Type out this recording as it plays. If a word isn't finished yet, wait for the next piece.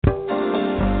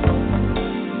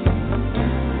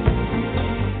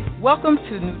Welcome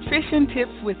to Nutrition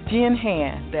Tips with Jenn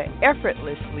Hand, the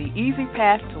effortlessly easy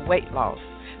path to weight loss.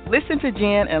 Listen to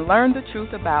Jenn and learn the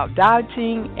truth about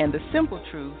dieting and the simple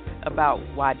truth about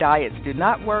why diets do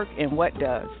not work and what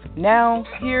does. Now,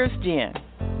 here's Jenn.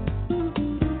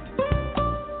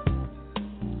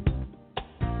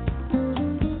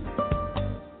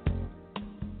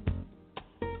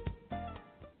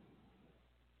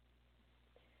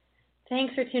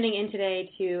 Thanks for tuning in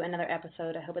today to another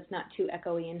episode. I hope it's not too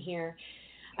echoey in here.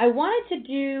 I wanted to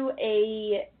do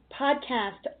a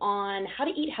podcast on how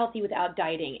to eat healthy without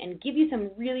dieting and give you some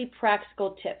really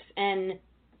practical tips. And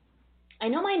I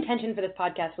know my intention for this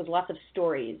podcast was lots of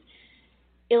stories,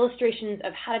 illustrations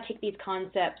of how to take these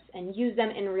concepts and use them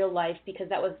in real life, because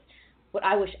that was what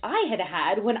I wish I had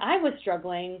had when I was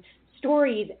struggling,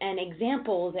 stories and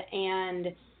examples and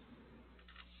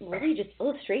really just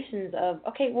illustrations of,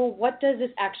 okay, well, what does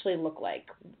this actually look like?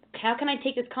 How can I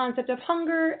take this concept of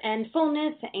hunger and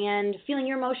fullness and feeling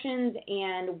your emotions,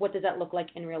 and what does that look like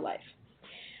in real life?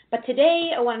 But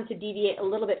today I wanted to deviate a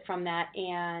little bit from that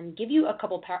and give you a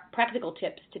couple practical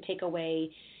tips to take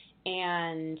away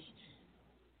and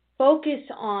focus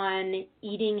on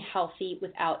eating healthy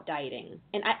without dieting.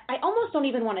 And I almost don't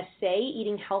even want to say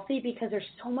eating healthy, because there's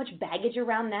so much baggage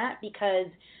around that, because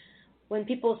when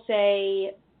people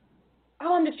say,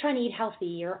 oh, I'm just trying to eat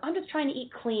healthy, or I'm just trying to eat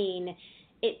clean,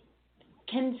 it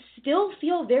can still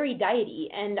feel very diety.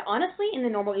 And honestly, in the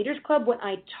Normal Eaters Club, when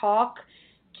I talk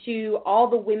to all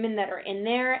the women that are in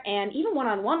there, and even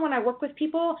one-on-one when I work with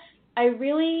people, I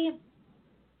really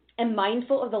am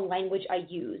mindful of the language I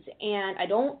use. And I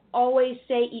don't always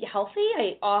say eat healthy.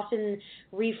 I often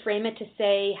reframe it to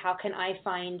say, how can I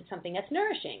find something that's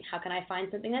nourishing? How can I find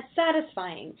something that's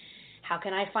satisfying? How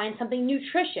can I find something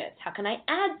nutritious? How can I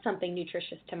add something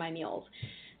nutritious to my meals?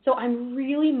 So I'm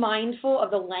really mindful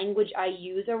of the language I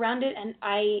use around it, and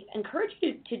I encourage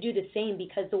you to do the same,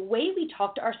 because the way we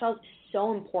talk to ourselves is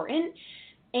so important.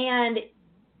 And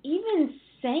even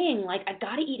saying, like, I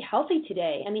got to eat healthy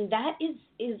today, I mean, that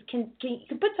can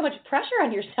put so much pressure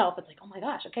on yourself. It's like, oh my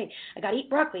gosh, okay, I got to eat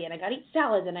broccoli, and I got to eat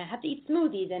salads, and I have to eat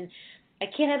smoothies, and I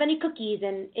can't have any cookies,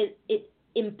 and it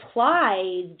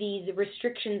implies these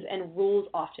restrictions and rules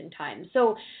oftentimes.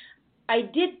 So I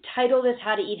did title this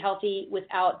How to Eat Healthy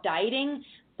Without Dieting,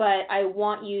 but I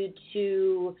want you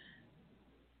to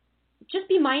just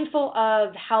be mindful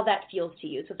of how that feels to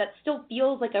you. So if that still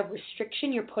feels like a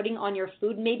restriction you're putting on your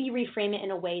food, maybe reframe it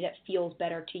in a way that feels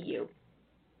better to you.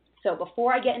 So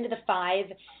before I get into the 5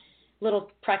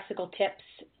 little practical tips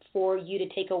for you to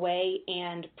take away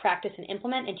and practice and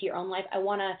implement into your own life, I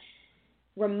want to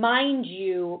remind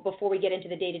you, before we get into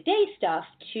the day-to-day stuff,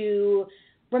 to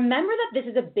remember that this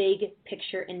is a big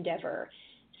picture endeavor.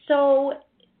 So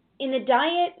in the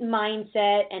diet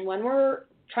mindset, and when we're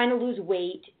trying to lose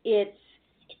weight, it's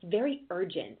very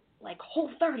urgent. Like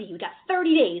Whole30, you got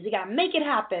 30 days, you got to make it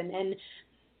happen. And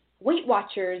Weight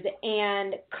Watchers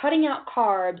and cutting out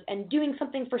carbs and doing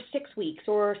something for 6 weeks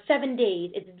or 7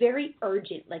 days, it's very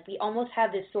urgent. Like we almost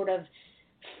have this sort of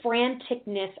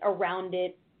franticness around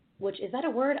it. Which, is that a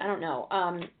word? I don't know.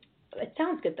 It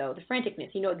sounds good, though, the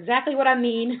franticness. You know exactly what I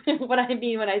mean, what I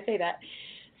mean when I say that.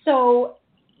 So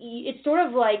it's sort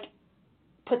of like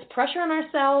puts pressure on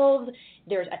ourselves.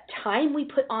 There's a time we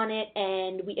put on it,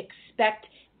 and we expect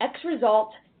X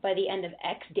result by the end of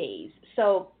X days.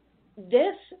 So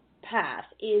this path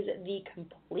is the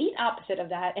complete opposite of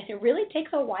that, and it really takes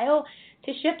a while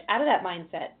to shift out of that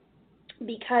mindset,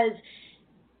 because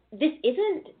this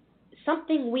isn't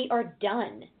something we are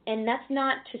done. And that's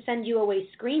not to send you away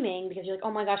screaming because you're like,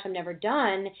 oh my gosh, I'm never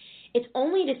done. It's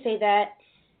only to say that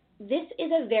this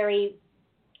is a very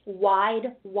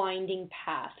wide, winding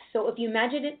path. So if you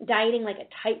imagine it dieting like a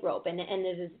tightrope, and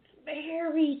there's this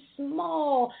very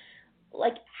small,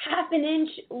 like half an inch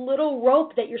little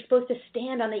rope that you're supposed to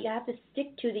stand on, that you have to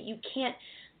stick to, that you can't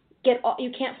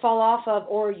fall off of,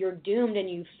 or you're doomed and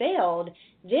you failed.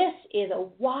 This is a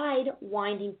wide,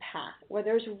 winding path where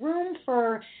there's room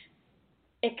for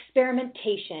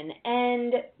experimentation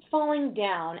and falling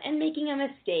down and making a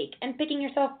mistake and picking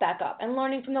yourself back up and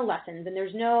learning from the lessons. And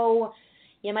there's no,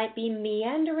 you might be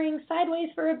meandering sideways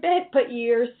for a bit, but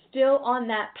you're still on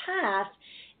that path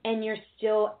and you're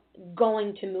still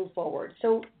going to move forward.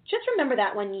 So just remember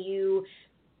that when you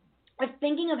are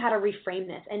thinking of how to reframe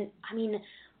this. And I mean,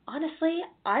 honestly,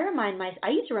 I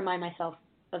used to remind myself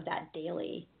of that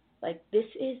daily. Like, this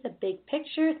is the big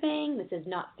picture thing. This is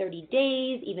not 30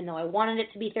 days, even though I wanted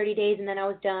it to be 30 days and then I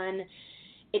was done.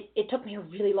 It took me a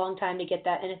really long time to get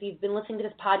that. And if you've been listening to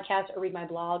this podcast or read my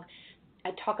blog,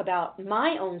 I talk about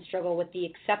my own struggle with the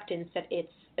acceptance that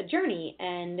it's a journey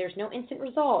and there's no instant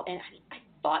result. And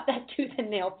fought that tooth and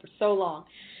nail for so long.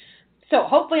 So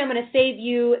hopefully I'm going to save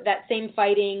you that same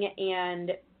fighting,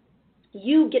 and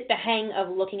you get the hang of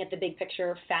looking at the big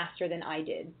picture faster than I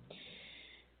did.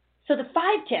 So the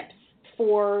 5 tips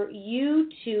for you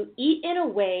to eat in a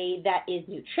way that is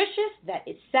nutritious, that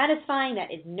is satisfying,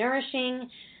 that is nourishing,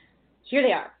 here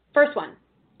they are. First one,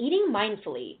 eating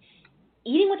mindfully.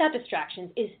 Eating without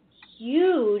distractions is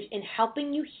huge in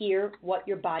helping you hear what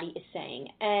your body is saying.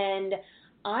 And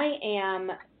I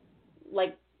am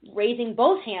like raising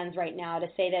both hands right now to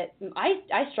say that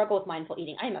I struggle with mindful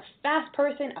eating. I am a fast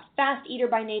person, a fast eater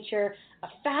by nature, a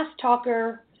fast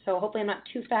talker, so hopefully I'm not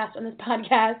too fast on this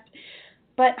podcast.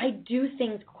 But I do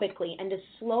things quickly, and to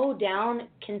slow down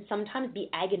can sometimes be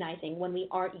agonizing when we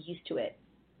aren't used to it.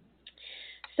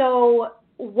 So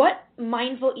what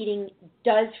mindful eating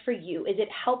does for you is it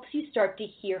helps you start to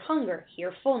hear hunger,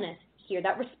 hear fullness, hear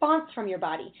that response from your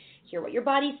body, hear what your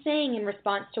body's saying in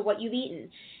response to what you've eaten.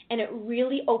 And it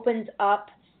really opens up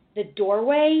the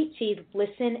doorway to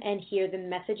listen and hear the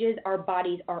messages our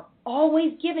bodies are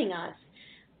always giving us,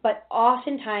 but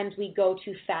oftentimes we go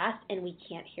too fast and we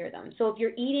can't hear them. So if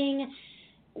you're eating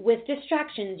with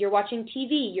distractions, you're watching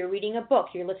TV, you're reading a book,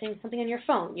 you're listening to something on your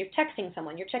phone, you're texting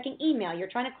someone, you're checking email, you're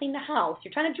trying to clean the house,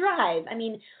 you're trying to drive. I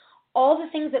mean, all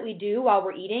the things that we do while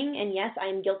we're eating, and yes,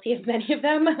 I'm guilty of many of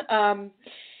them,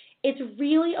 it's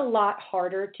really a lot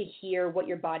harder to hear what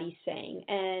your body's saying.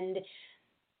 And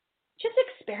just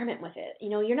experiment with it. You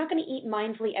know, you're not going to eat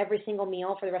mindfully every single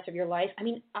meal for the rest of your life. I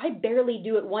mean, I barely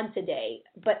do it once a day,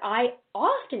 but I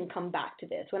often come back to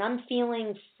this when I'm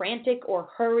feeling frantic or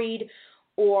hurried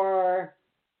or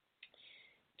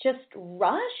just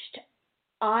rushed.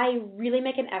 I really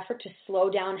make an effort to slow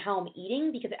down how I'm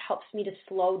eating because it helps me to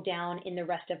slow down in the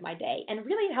rest of my day. And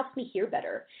really it helps me hear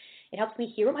better. It helps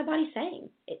me hear what my body's saying.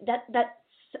 That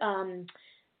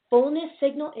fullness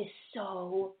signal is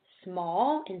so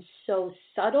small and so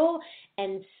subtle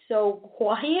and so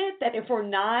quiet that if we're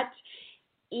not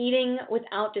eating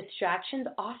without distractions,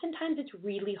 oftentimes it's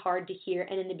really hard to hear.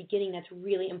 And in the beginning, that's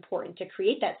really important to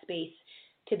create that space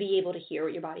to be able to hear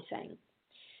what your body's saying.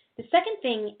 The second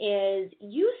thing is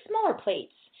use smaller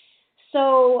plates.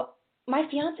 So my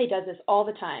fiance does this all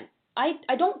the time. I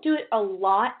don't do it a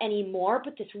lot anymore,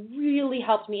 but this really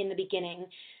helped me in the beginning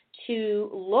to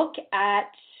look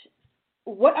at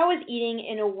what I was eating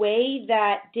in a way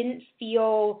that didn't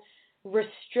feel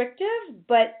restrictive,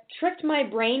 but tricked my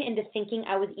brain into thinking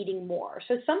I was eating more.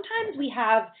 So sometimes we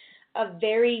have a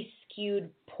very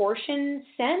skewed portion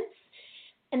sense,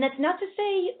 and that's not to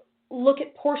say look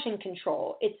at portion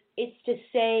control. It's to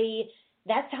say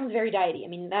that sounds very diety. I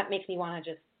mean, that makes me want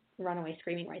to just run away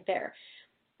screaming right there.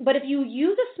 But if you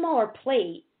use a smaller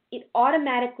plate, it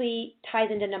automatically ties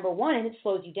into number one and it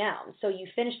slows you down. So you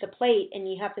finish the plate and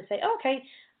you have to say, oh, okay,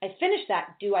 I finished that.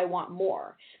 Do I want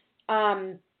more?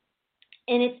 And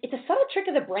it's a subtle trick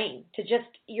of the brain to just,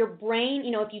 your brain,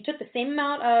 you know, if you took the same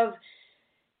amount of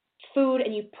food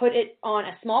and you put it on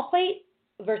a small plate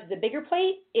versus a bigger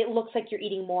plate, it looks like you're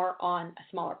eating more on a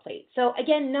smaller plate. So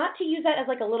again, not to use that as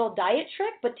like a little diet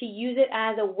trick, but to use it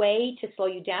as a way to slow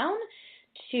you down,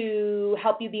 to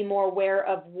help you be more aware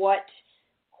of what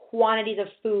quantities of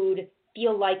food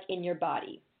feel like in your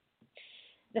body.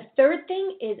 The third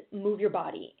thing is move your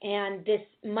body. And this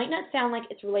might not sound like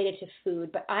it's related to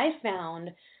food, but I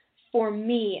found for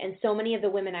me and so many of the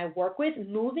women I work with,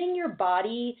 moving your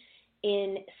body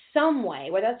in some way,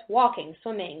 whether that's walking,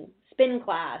 swimming, spin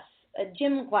class, a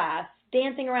gym class,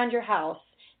 dancing around your house,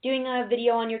 doing a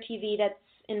video on your TV that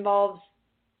involves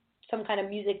some kind of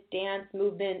music, dance,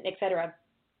 movement, etc.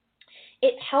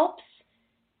 It helps,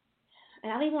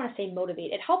 and I don't even want to say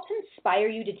motivate, it helps inspire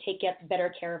you to take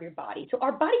better care of your body. So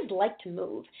our bodies like to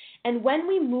move. And when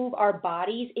we move our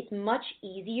bodies, it's much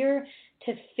easier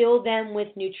to fill them with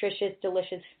nutritious,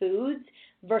 delicious foods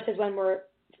versus when we're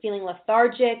feeling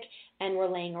lethargic and we're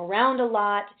laying around a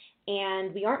lot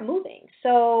and we aren't moving.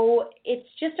 So it's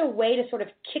just a way to sort of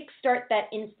kickstart that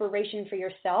inspiration for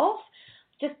yourself,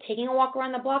 just taking a walk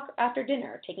around the block after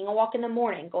dinner, taking a walk in the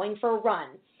morning, going for a run,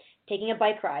 taking a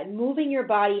bike ride. Moving your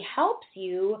body helps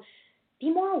you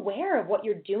be more aware of what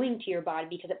you're doing to your body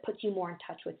because it puts you more in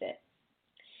touch with it.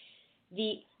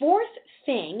 The fourth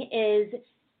thing is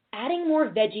adding more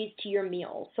veggies to your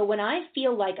meals. So when I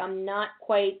feel like I'm not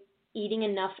quite eating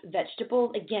enough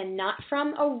vegetables, again, not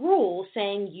from a rule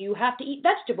saying you have to eat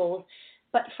vegetables,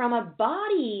 but from a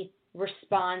body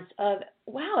response of,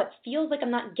 wow, it feels like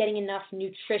I'm not getting enough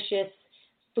nutritious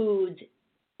foods,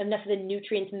 enough of the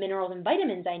nutrients, minerals, and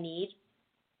vitamins I need,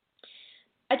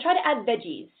 I try to add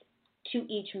veggies to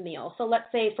each meal. So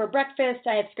let's say for breakfast,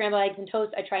 I have scrambled eggs and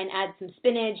toast. I try and add some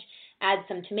spinach, add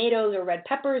some tomatoes or red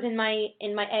peppers in my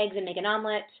eggs and make an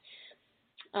omelet.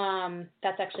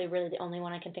 That's actually really the only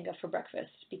one I can think of for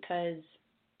breakfast, because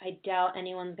I doubt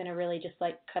anyone's going to really just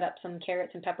like cut up some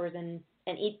carrots and peppers and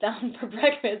eat them for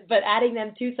breakfast, but adding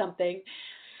them to something.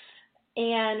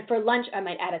 And for lunch, I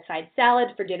might add a side salad.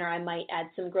 For dinner, I might add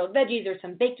some grilled veggies or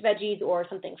some baked veggies or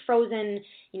something frozen,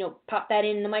 pop that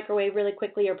in the microwave really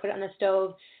quickly or put it on the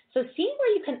stove. So seeing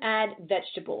where you can add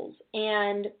vegetables.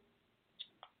 And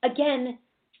again,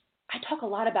 I talk a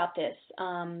lot about this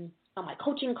on my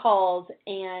coaching calls,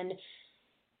 and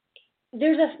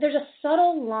there's a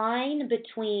subtle line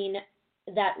between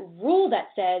that rule that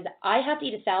says I have to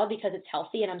eat a salad because it's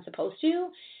healthy and I'm supposed to,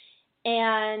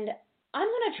 and I'm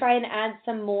going to try and add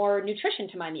some more nutrition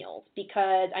to my meals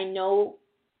because I know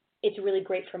it's really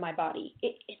great for my body.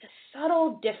 It's a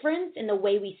subtle difference in the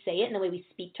way we say it and the way we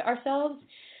speak to ourselves,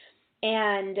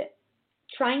 and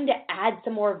trying to add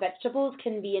some more vegetables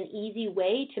can be an easy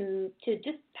way to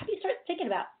just have you start thinking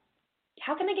about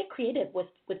how can I get creative with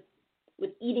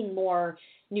eating more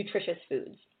nutritious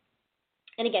foods.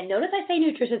 And again, notice I say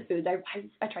nutritious foods.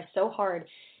 I try so hard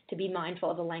to be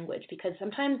mindful of the language, because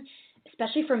sometimes,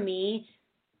 especially for me,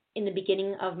 in the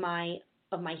beginning of my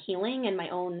healing and my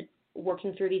own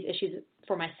working through these issues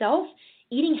for myself,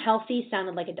 eating healthy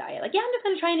sounded like a diet. Like, yeah, I'm just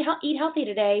going to try and eat healthy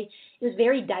today. It was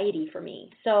very diety for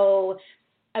me. So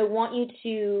I want you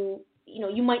to,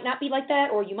 you might not be like that,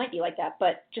 or you might be like that,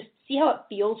 but just see how it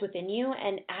feels within you.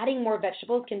 And adding more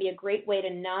vegetables can be a great way to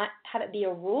not have it be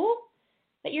a rule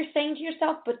that you're saying to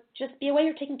yourself, but just be a way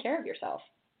you're taking care of yourself.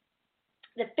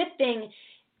 The fifth thing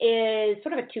is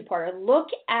sort of a two-parter. Look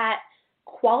at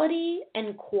quality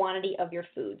and quantity of your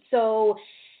food. So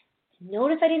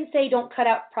notice I didn't say don't cut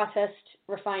out processed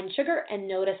refined sugar, and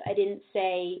notice I didn't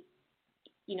say,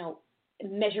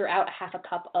 measure out half a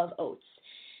cup of oats.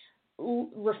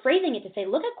 Rephrasing it to say,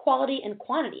 look at quality and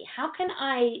quantity. How can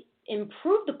I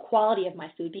improve the quality of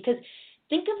my food? Because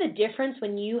think of the difference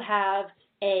when you have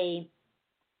a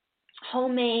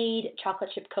homemade chocolate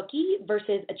chip cookie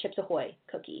versus a Chips Ahoy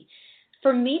cookie.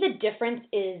 For me, the difference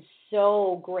is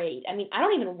so great. I mean, I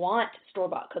don't even want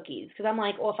store-bought cookies, because I'm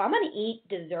like, well, if I'm going to eat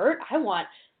dessert, I want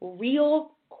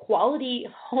real quality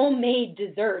homemade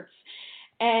desserts,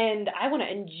 and I want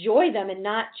to enjoy them and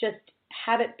not just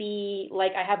have it be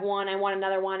like I have one, I want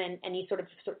another one, and you sort of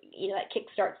that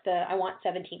kickstarts the I want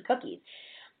 17 cookies.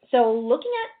 So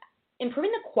looking at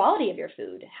improving the quality of your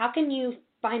food, how can you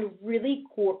find really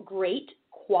great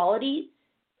quality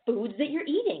foods that you're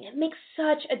eating? It makes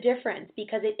such a difference,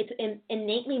 because it's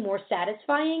innately more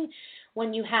satisfying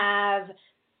when you have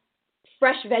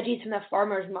fresh veggies from the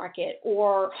farmer's market,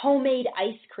 or homemade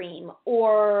ice cream,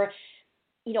 or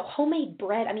homemade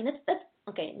bread. I mean, that's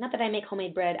okay. Not that I make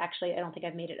homemade bread. Actually, I don't think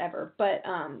I've made it ever. But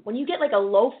when you get like a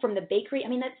loaf from the bakery, I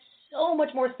mean, that's so much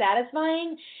more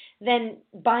satisfying than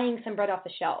buying some bread off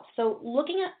the shelf. So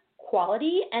looking at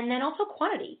quality and then also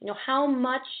quantity. How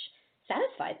much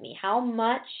satisfies me? How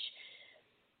much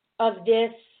of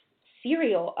this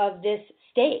cereal, of this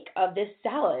steak, of this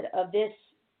salad, of this,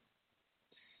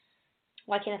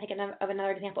 why can't I think of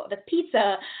another example? Of this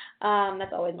pizza,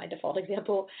 that's always my default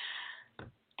example.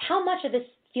 How much of this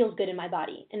feels good in my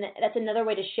body? And that's another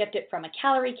way to shift it from a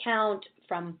calorie count,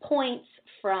 from points,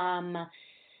 from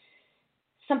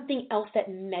something else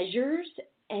that measures,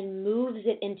 and moves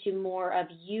it into more of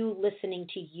you listening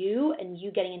to you and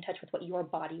you getting in touch with what your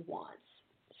body wants.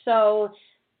 So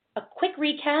a quick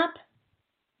recap,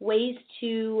 ways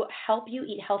to help you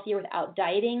eat healthier without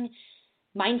dieting.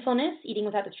 Mindfulness, eating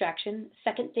without distraction.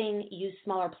 Second thing, use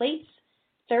smaller plates.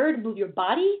 Third, move your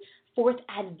body. Fourth,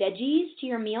 add veggies to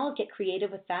your meal. Get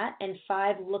creative with that. And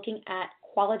 5, looking at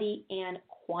quality and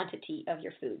quantity of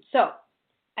your food. So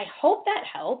I hope that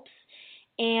helps.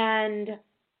 And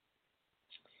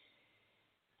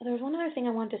there was one other thing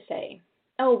I wanted to say.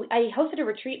 Oh, I hosted a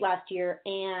retreat last year,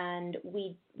 and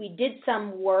we did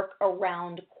some work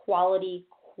around quality,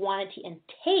 quantity, and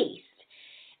taste.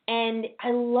 And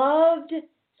I loved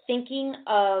thinking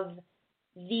of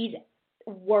these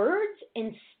words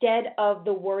instead of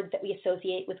the words that we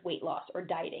associate with weight loss or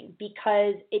dieting,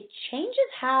 because it changes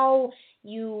how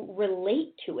you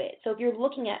relate to it. So if you're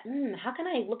looking at, how can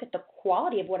I look at the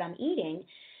quality of what I'm eating,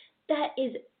 that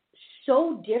is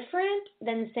so different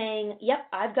than saying, yep,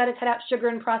 I've got to cut out sugar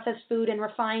and processed food and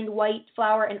refined white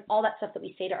flour and all that stuff that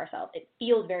we say to ourselves. It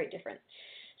feels very different.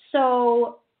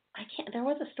 So there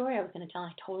was a story I was going to tell,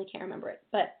 and I totally can't remember it.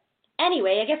 But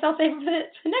anyway, I guess I'll save it for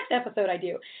the next episode I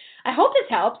do. I hope this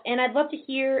helps, and I'd love to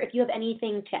hear if you have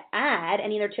anything to add,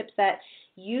 any other tips that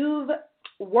you've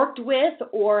worked with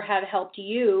or have helped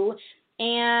you.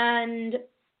 And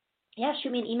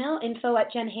shoot me an email,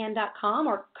 info@jennhand.com,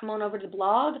 or come on over to the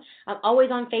blog. I'm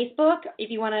always on Facebook if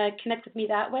you want to connect with me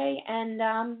that way.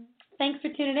 And thanks for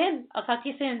tuning in. I'll talk to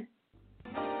you soon.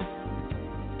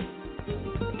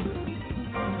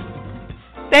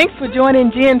 Thanks for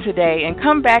joining Jenn today, and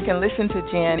come back and listen to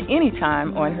Jenn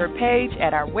anytime on her page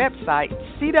at our website,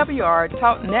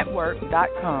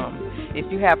 CWRTalkNetwork.com.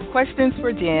 If you have questions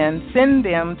for Jenn, send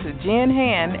them to Jenn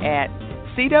Hand at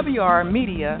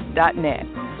CWRmedia.net.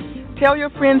 Tell your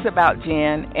friends about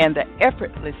Jenn and the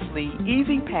Effortlessly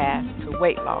Easy Path to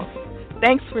Weight Loss.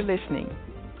 Thanks for listening.